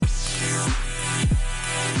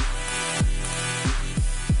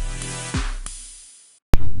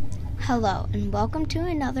Hello, and welcome to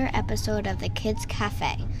another episode of the Kids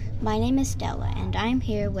Cafe. My name is Stella, and I'm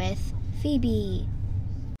here with Phoebe.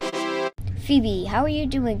 Phoebe, how are you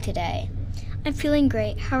doing today? I'm feeling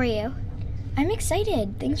great. How are you? I'm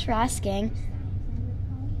excited. Thanks for asking.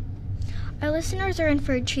 Our listeners are in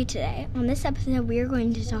for a treat today. On this episode, we are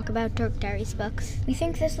going to talk about Dork Diaries books. We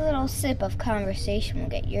think this little sip of conversation will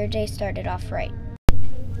get your day started off right.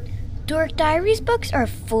 Dork Diaries books are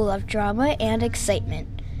full of drama and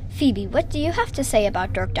excitement. Phoebe, what do you have to say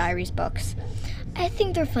about Dork Diaries books? I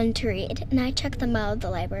think they're fun to read, and I check them out at the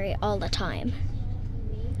library all the time.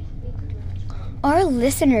 Our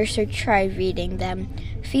listeners should try reading them.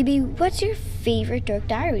 Phoebe, what's your favorite Dork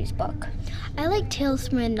Diaries book? I like Tales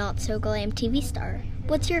from a Not-So-Glam TV Star.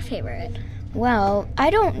 What's your favorite? Well, I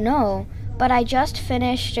don't know, but I just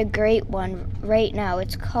finished a great one right now.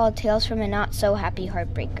 It's called Tales from a Not-So-Happy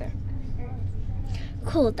Heartbreaker.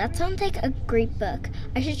 Cool, that sounds like a great book.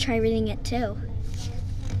 I should try reading it too.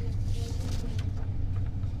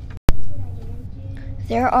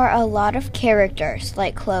 There are a lot of characters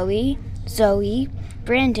like Chloe, Zoe,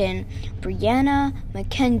 Brandon, Brianna,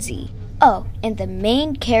 Mackenzie. Oh, and the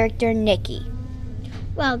main character, Nikki.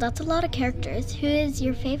 Wow, that's a lot of characters. Who is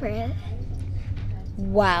your favorite?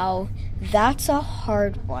 Wow, that's a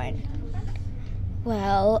hard one.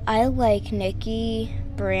 Well, I like Nikki,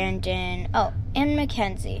 Brandon, and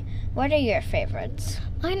Mackenzie. What are your favorites?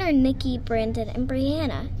 Mine are Nikki, Brandon, and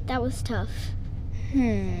Brianna. That was tough.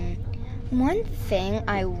 One thing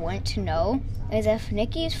I want to know is if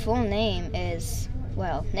Nikki's full name is,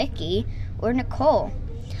 Nikki or Nicole.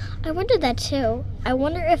 I wondered that too. I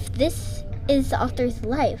wonder if this is the author's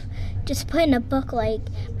life. Just put in a book like,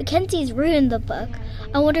 Mackenzie's ruined the book.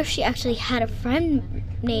 I wonder if she actually had a friend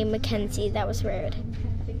named Mackenzie. That was weird.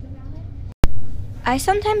 I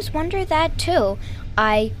sometimes wonder that too.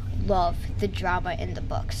 I love the drama in the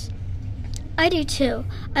books. I do too.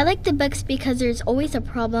 I like the books because there's always a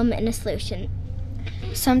problem and a solution.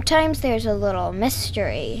 Sometimes there's a little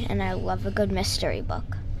mystery, and I love a good mystery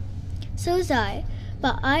book. So is I,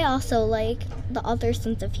 but I also like the author's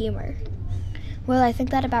sense of humor. Well, I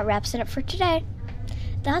think that about wraps it up for today.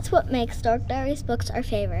 That's what makes Dork Diaries books our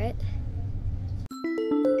favorite.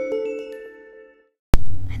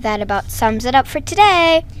 That about sums it up for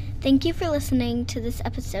today. Thank you for listening to this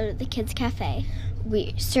episode of the Kids Cafe.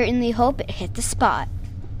 We certainly hope it hit the spot.